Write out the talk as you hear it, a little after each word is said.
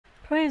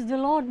Praise the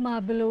Lord, my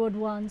beloved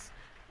ones.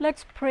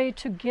 Let's pray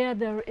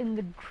together in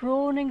the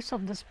groanings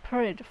of the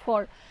Spirit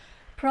for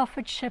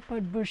Prophet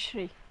Shepherd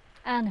Bushiri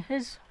and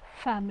his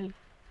family.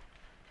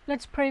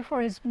 Let's pray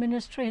for his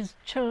ministry, his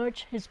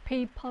church, his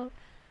people,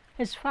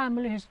 his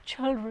family, his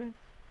children,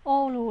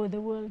 all over the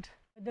world.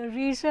 The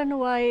reason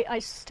why I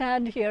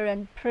stand here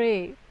and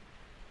pray,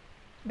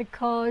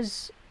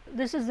 because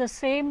this is the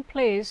same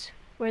place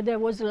where there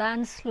was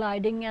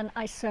landsliding and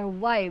I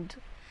survived.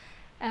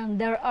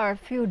 And there are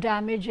few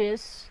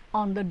damages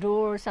on the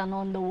doors and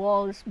on the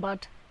walls,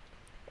 but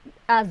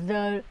as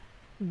the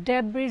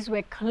debris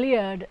were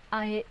cleared,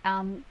 I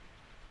am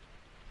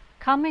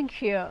coming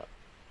here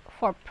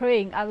for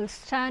praying. I will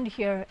stand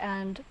here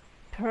and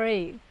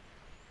pray,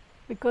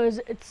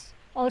 because it's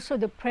also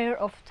the prayer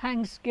of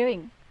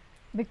thanksgiving.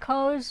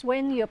 Because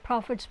when your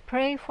prophets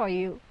pray for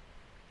you,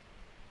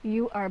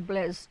 you are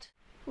blessed.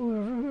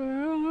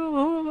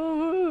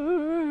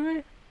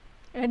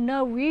 And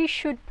now we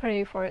should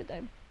pray for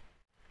them.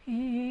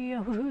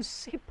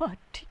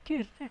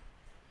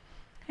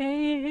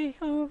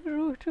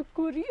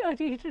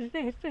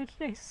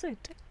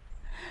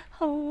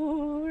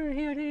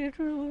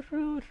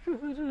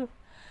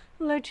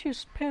 Let your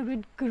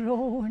spirit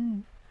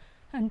groan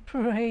and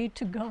pray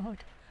to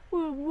God.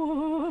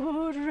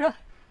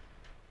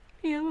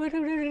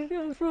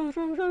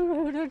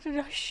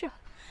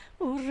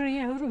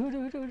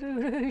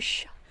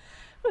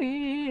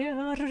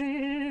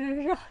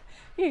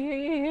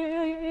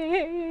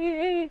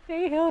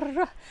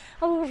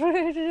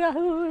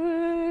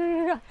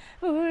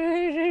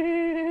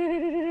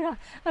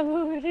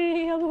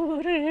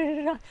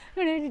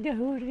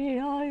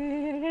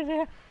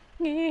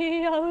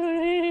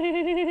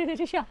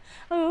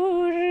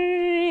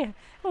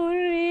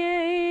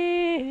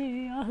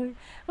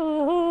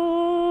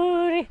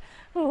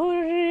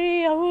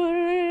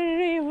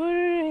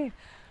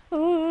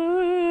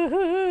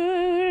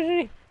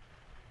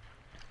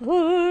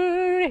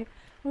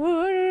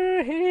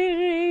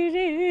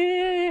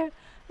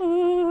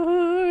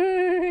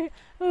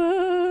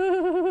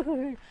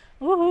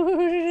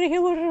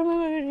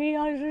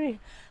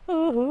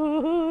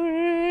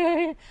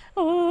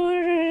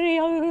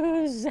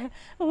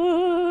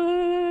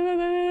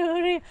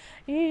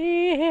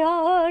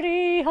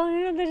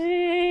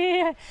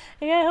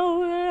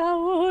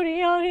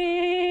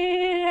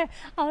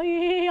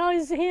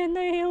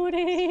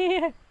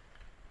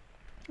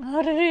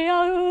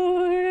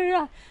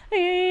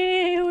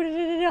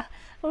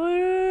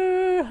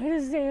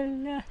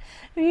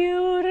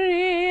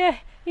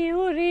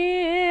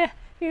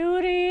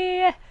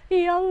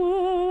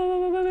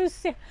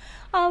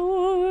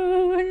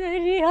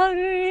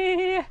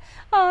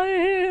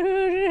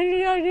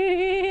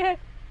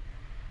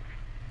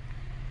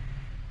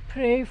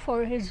 Pray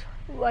for his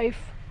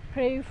wife,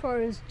 pray for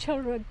his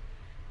children,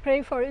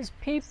 pray for his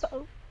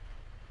people,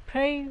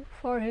 pray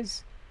for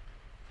his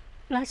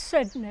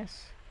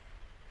blessedness,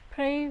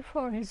 pray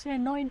for his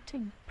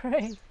anointing,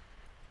 pray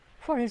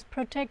for his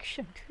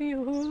protection.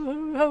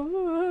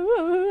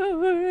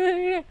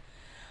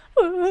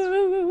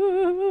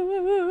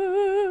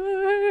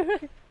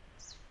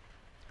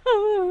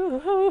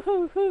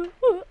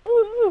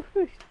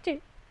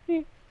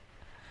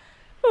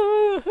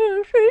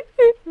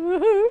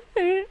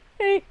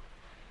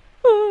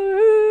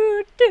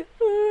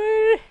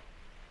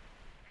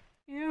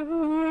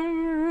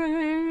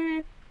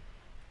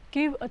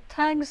 Give a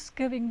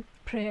thanksgiving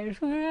prayer.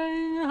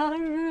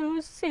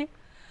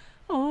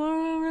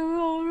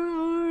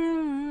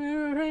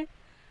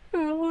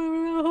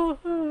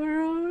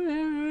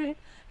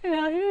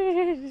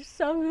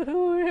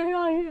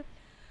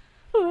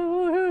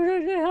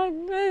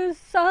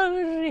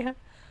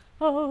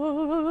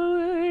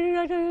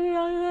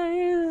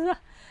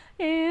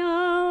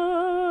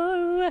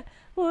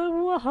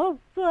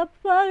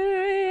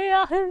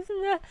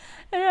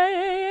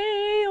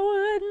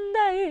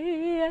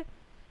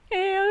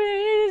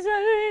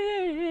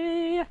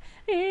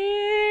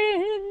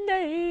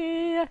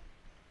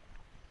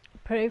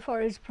 Pray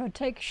for his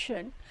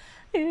protection.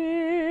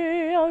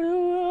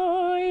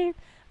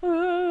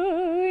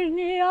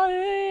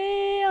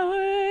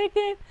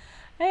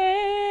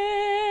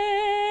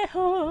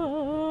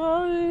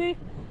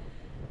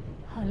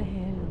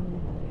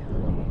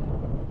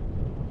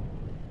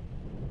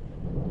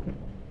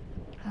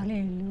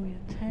 Hallelujah.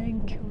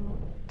 Thank you, Lord.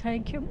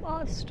 Thank you,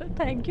 Master.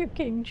 Thank you,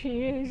 King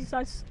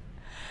Jesus.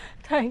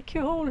 Thank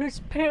you, Holy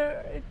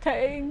Spirit.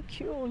 Thank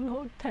you,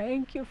 Lord.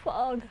 Thank you,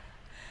 Father.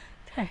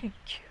 Thank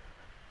you.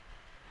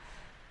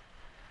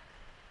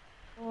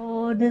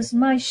 Lord is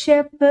my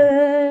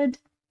shepherd,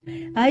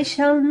 I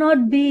shall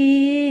not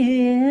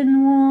be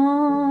in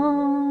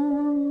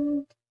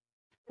want.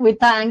 We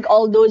thank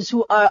all those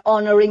who are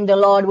honoring the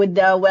Lord with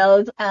their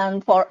wealth,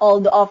 and for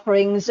all the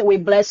offerings, we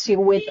bless you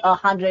with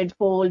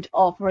 100-fold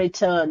of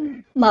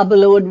return. My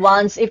beloved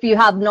ones, if you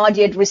have not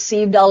yet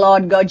received our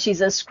Lord God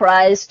Jesus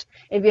Christ,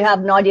 if you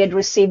have not yet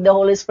received the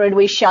Holy Spirit,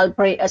 we shall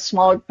pray a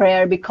small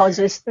prayer because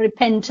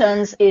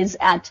repentance is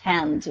at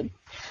hand.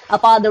 Our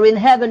Father in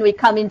heaven, we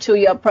come into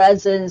your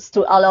presence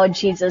through our Lord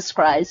Jesus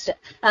Christ.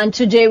 And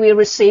today we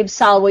receive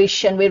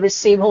salvation. We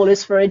receive Holy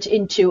Spirit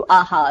into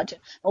our heart.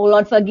 Oh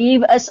Lord,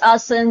 forgive us our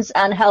sins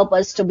and help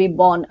us to be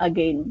born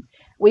again.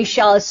 We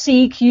shall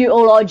seek you, O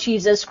Lord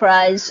Jesus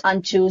Christ,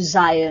 unto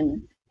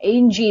Zion.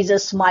 In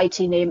Jesus'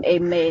 mighty name,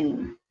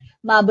 amen.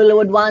 My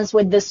beloved ones,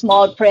 with this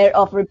small prayer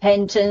of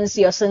repentance,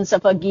 your sins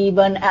are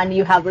forgiven and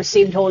you have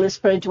received Holy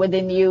Spirit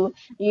within you,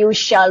 you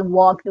shall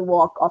walk the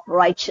walk of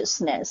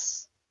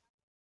righteousness.